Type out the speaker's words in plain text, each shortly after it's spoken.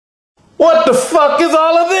What the fuck is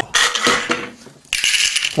all of this?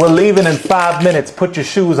 We're leaving in 5 minutes. Put your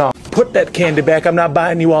shoes on. Put that candy back. I'm not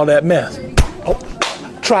buying you all that mess. Oh,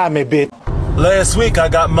 try me, bitch. Last week I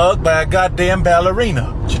got mugged by a goddamn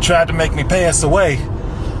ballerina. She tried to make me pass away.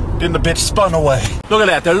 Then the bitch spun away. Look at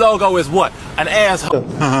that. Their logo is what? An asshole.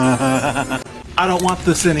 I don't want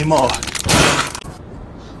this anymore.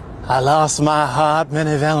 I lost my heart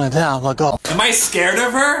many Valentines ago. Am I scared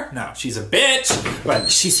of her? No, she's a bitch. But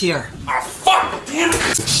she's here. Ah, fuck! Damn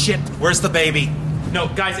it! Shit, where's the baby? No,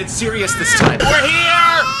 guys, it's serious this time. We're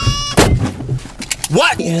here!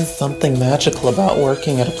 What? There is something magical about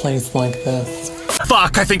working at a place like this.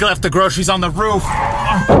 Fuck, I think I left the groceries on the roof.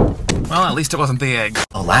 Well, at least it wasn't the egg.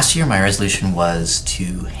 Oh, last year my resolution was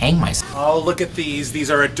to hang myself. Oh, look at these.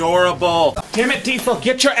 These are adorable. Damn it, Diesel,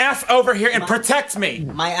 get your ass over here and protect me.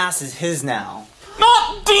 My ass is his now.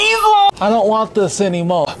 Not Diesel! I don't want this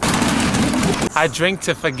anymore. I drink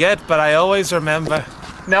to forget, but I always remember.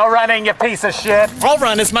 No running, you piece of shit. I'll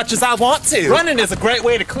run as much as I want to. Running is a great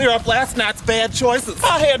way to clear up last night's bad choices.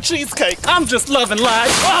 I had cheesecake. I'm just loving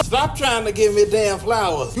life. Stop trying to give me damn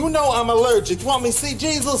flowers. You know I'm allergic. You want me to see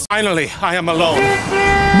Jesus? Finally, I am alone.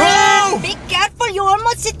 Move! Be careful, you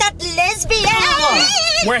almost hit that lesbian!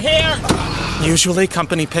 We're here! Usually,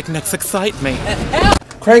 company picnics excite me.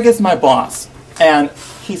 Craig is my boss, and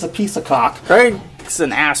he's a piece of cock. Craig's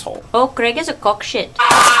an asshole. Oh, Craig is a cock shit.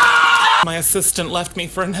 My assistant left me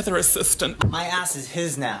for another assistant. My ass is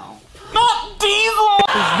his now. Not Diesel!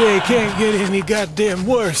 This day can't get any goddamn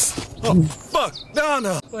worse. Oh, fuck,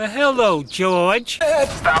 Donna. Well, hello, George.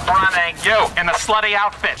 Stop running, you, in the slutty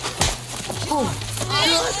outfit.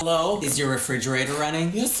 Hello? Is your refrigerator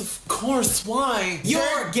running? Yes, of course. Why?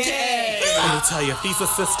 You're gay! Let me tell you, these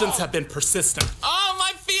assistants have been persistent. Oh,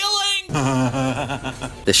 my feeling!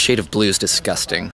 This shade of blue is disgusting.